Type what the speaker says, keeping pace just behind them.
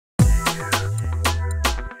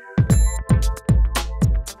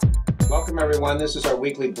everyone. This is our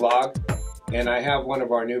weekly blog, and I have one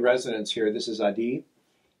of our new residents here. This is Adi,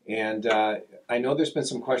 and I know there's been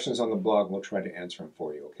some questions on the blog, and we'll try to answer them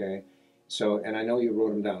for you, okay? So, and I know you wrote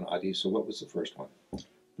them down, Adi, so what was the first one?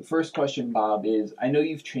 The first question, Bob, is I know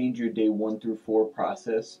you've changed your day 1 through 4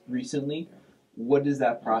 process recently. What is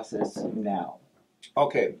that process now?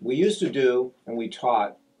 Okay, we used to do, and we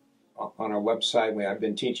taught on our website, I've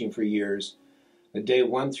been teaching for years, a day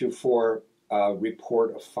 1 through 4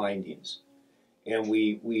 report of findings. And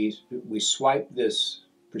we swiped this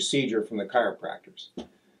procedure from the chiropractors.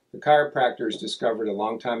 The chiropractors discovered a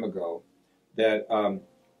long time ago that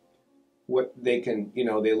what they can,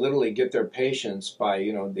 they literally get their patients by,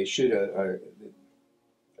 they shoot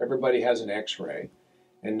everybody has an x-ray,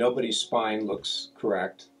 and nobody's spine looks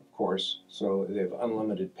correct, of course, so they have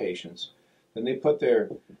unlimited patients. Then they put their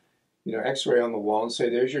x-ray on the wall and say,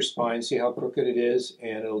 there's your spine, see how crooked it is,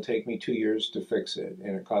 and it'll take me 2 years to fix it,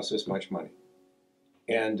 and it costs this much money.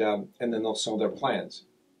 And then they'll sell their plans,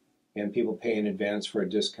 and people pay in advance for a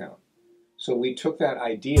discount. So we took that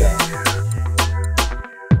idea